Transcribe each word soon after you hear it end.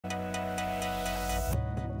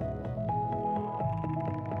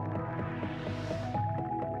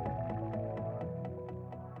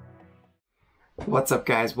What's up,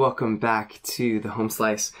 guys? Welcome back to the Home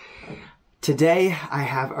Slice. Today I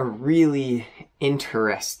have a really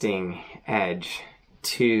interesting edge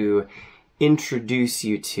to introduce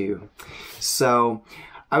you to. So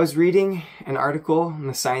I was reading an article in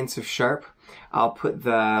the Science of Sharp. I'll put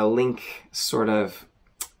the link sort of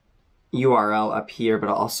URL up here, but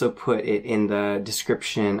I'll also put it in the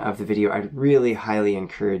description of the video. I'd really highly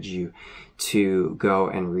encourage you to go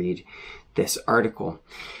and read this article.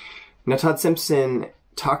 Now, Todd Simpson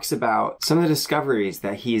talks about some of the discoveries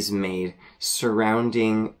that he's made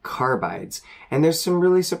surrounding carbides. And there's some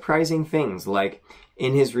really surprising things, like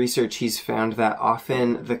in his research, he's found that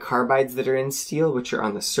often the carbides that are in steel, which are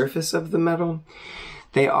on the surface of the metal,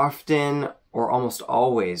 they often or almost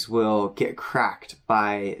always will get cracked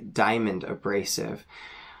by diamond abrasive.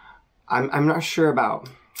 I'm not sure about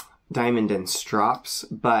diamond and strops,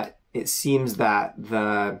 but it seems that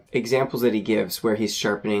the examples that he gives where he's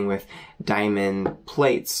sharpening with diamond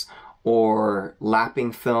plates or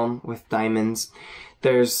lapping film with diamonds,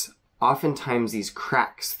 there's oftentimes these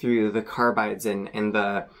cracks through the carbides, and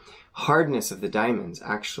the hardness of the diamonds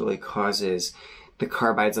actually causes the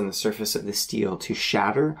carbides on the surface of the steel to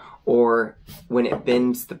shatter, or when it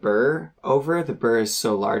bends the burr over, the burr is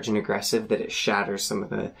so large and aggressive that it shatters some of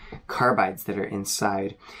the carbides that are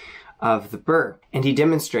inside of the burr. And he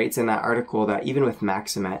demonstrates in that article that even with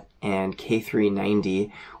Maximet and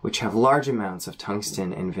K390, which have large amounts of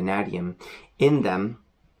tungsten and vanadium in them,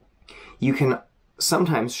 you can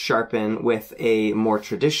sometimes sharpen with a more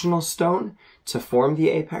traditional stone to form the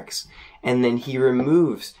apex, and then he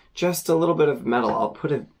removes just a little bit of metal. I'll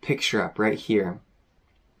put a picture up right here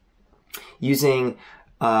using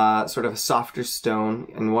sort of a softer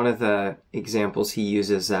stone, and one of the examples he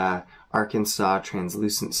uses Arkansas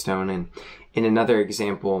translucent stone, and in another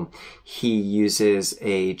example he uses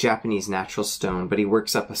a Japanese natural stone, but he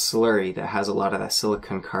works up a slurry that has a lot of that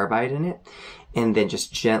silicon carbide in it, and then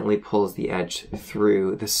just gently pulls the edge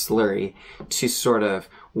through the slurry to sort of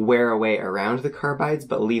wear away around the carbides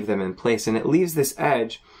but leave them in place, and it leaves this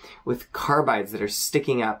edge with carbides that are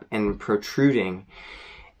sticking up and protruding.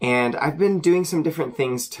 And I've been doing some different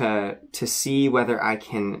things to see whether I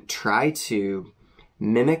can try to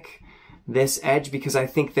mimic this edge, because I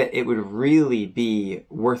think that it would really be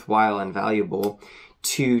worthwhile and valuable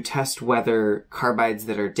to test whether carbides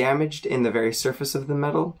that are damaged in the very surface of the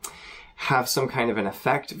metal have some kind of an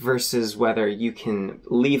effect versus whether you can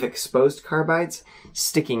leave exposed carbides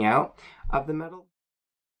sticking out of the metal.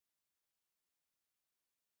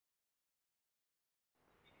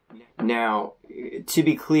 Now, to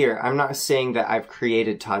be clear, I'm not saying that I've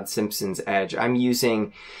created Todd Simpson's edge. I'm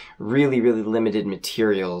using really limited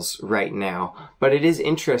materials right now. But it is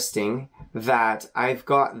interesting that I've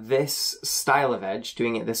got this style of edge,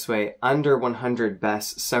 doing it this way, under 100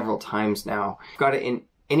 best several times now. I've got it in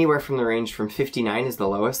anywhere from the range from 59 is the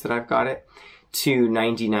lowest that I've got it, to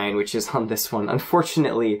 99, which is on this one.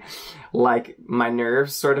 Unfortunately, like, my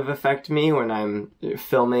nerves sort of affect me when I'm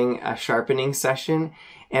filming a sharpening session,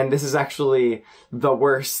 and this is actually the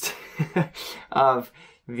worst of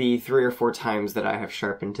the 3 or 4 times that I have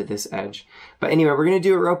sharpened to this edge. But anyway, we're going to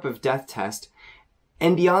do a rope of death test.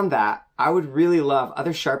 And beyond that, I would really love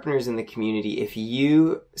other sharpeners in the community, if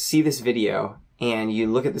you see this video and you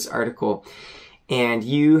look at this article and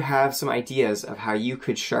you have some ideas of how you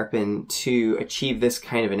could sharpen to achieve this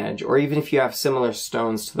kind of an edge, or even if you have similar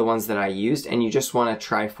stones to the ones that I used and you just want to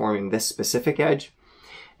try forming this specific edge,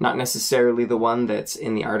 not necessarily the one that's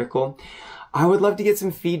in the article, I would love to get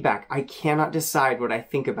some feedback. I cannot decide what I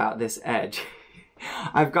think about this edge.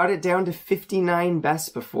 I've got it down to 59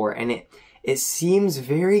 best before, and it seems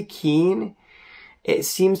very keen. It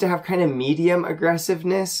seems to have kind of medium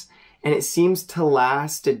aggressiveness, and it seems to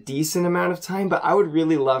last a decent amount of time, but I would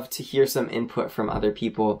really love to hear some input from other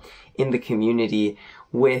people in the community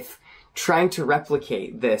with trying to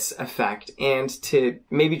replicate this effect and to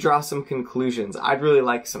maybe draw some conclusions. I'd really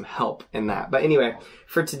like some help in that. But anyway,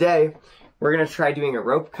 for today, we're going to try doing a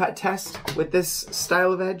rope cut test with this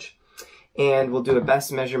style of edge, and we'll do a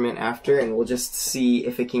best measurement after, and we'll just see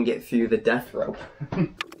if it can get through the death rope.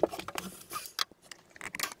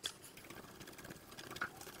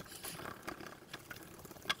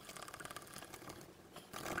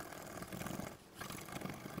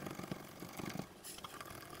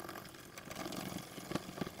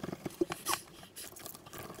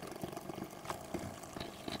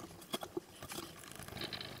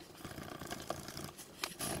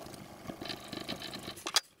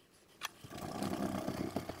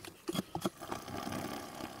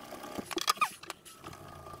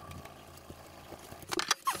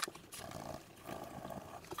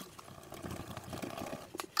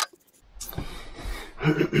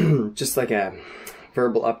 just like a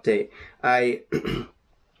verbal update,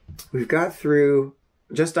 we've got through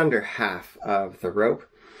just under half of the rope.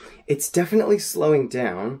 It's definitely slowing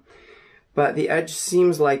down, but the edge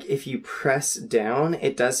seems like if you press down,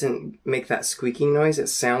 it doesn't make that squeaking noise. It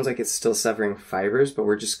sounds like it's still severing fibers, but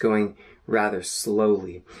we're just going rather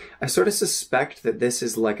slowly. I sort of suspect that this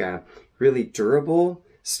is like a really durable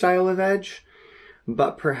style of edge,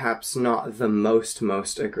 but perhaps not the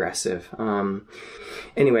most aggressive.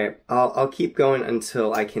 Anyway, I'll keep going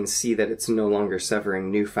until I can see that it's no longer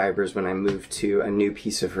severing new fibers when I move to a new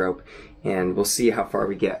piece of rope, and we'll see how far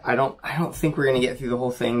we get. I don't think we're gonna get through the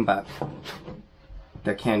whole thing, but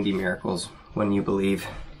there can be miracles when you believe.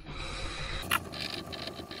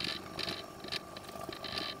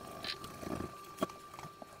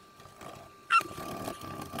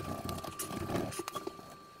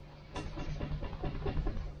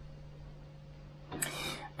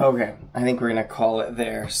 Okay, I think we're gonna call it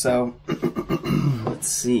there. So, let's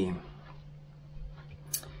see.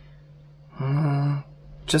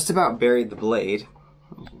 Just about buried the blade.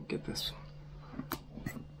 Get this.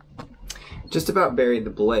 Just about buried the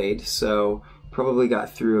blade, so probably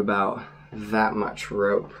got through about that much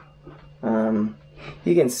rope. You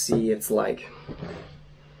can see it's like,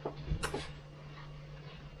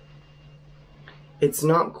 it's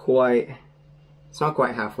not quite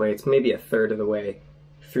halfway. It's maybe a third of the way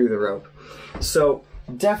through the rope. So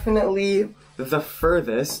definitely the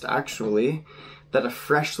furthest, actually, that a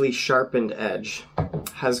freshly sharpened edge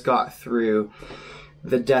has got through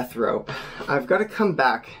the death rope. I've got to come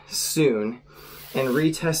back soon and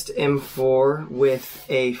retest M4 with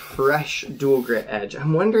a fresh dual grit edge.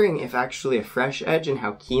 I'm wondering if actually a fresh edge and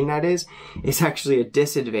how keen that is actually a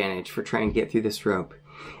disadvantage for trying to get through this rope.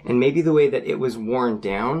 And maybe the way that it was worn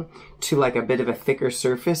down to like a bit of a thicker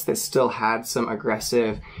surface that still had some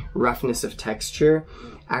aggressive roughness of texture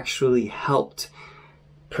actually helped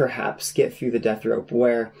perhaps get through the death rope,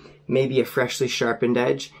 where maybe a freshly sharpened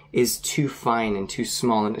edge is too fine and too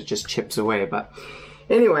small and it just chips away. But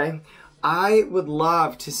anyway, I would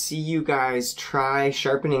love to see you guys try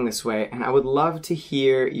sharpening this way, and I would love to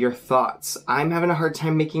hear your thoughts. I'm having a hard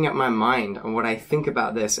time making up my mind on what I think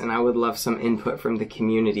about this, and I would love some input from the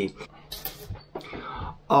community.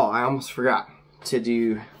 Oh, I almost forgot to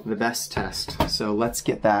do the best test. So let's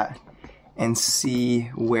get that and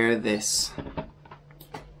see where this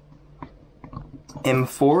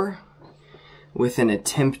M4 with an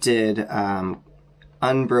attempted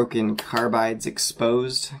unbroken Carbides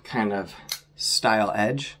exposed kind of style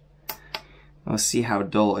edge. We'll see how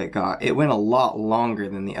dull it got. It went a lot longer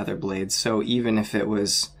than the other blades, so even if it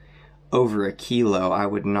was over a kilo, I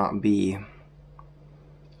would not be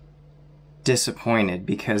disappointed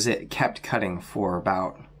because it kept cutting for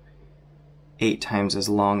about 8 times as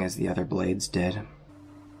long as the other blades did.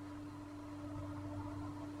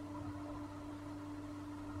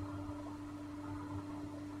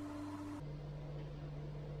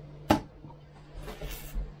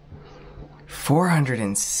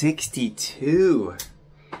 $462.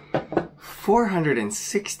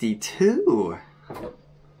 462.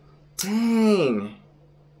 Dang.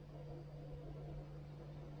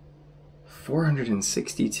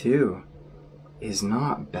 462 is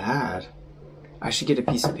not bad. I should get a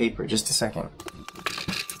piece of paper. Just a second.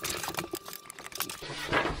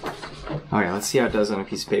 Okay, let's see how it does on a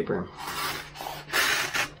piece of paper.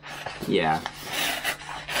 Yeah.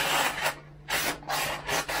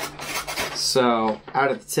 So,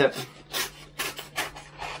 out at the tip,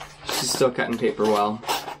 she's still cutting paper well.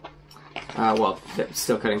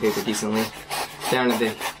 Still cutting paper decently. Down at the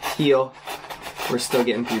heel, we're still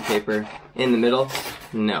getting through paper. In the middle,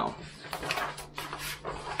 no.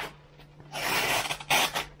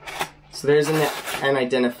 So there's an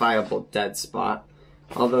identifiable dead spot.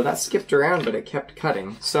 Although that skipped around, but it kept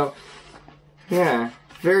cutting. So, yeah,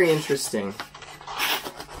 very interesting.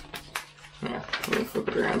 Yeah, let me flip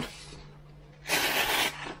it around.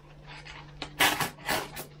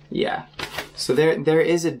 Yeah, so there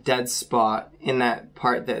is a dead spot in that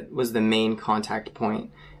part that was the main contact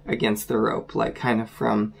point against the rope, like kind of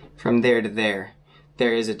from there to there.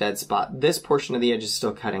 There is a dead spot. This portion of the edge is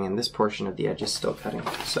still cutting, and this portion of the edge is still cutting.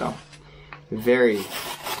 So, very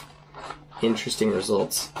interesting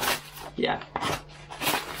results. Yeah,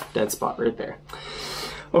 dead spot right there.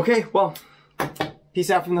 Okay, well, peace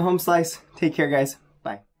out from the home slice. Take care, guys.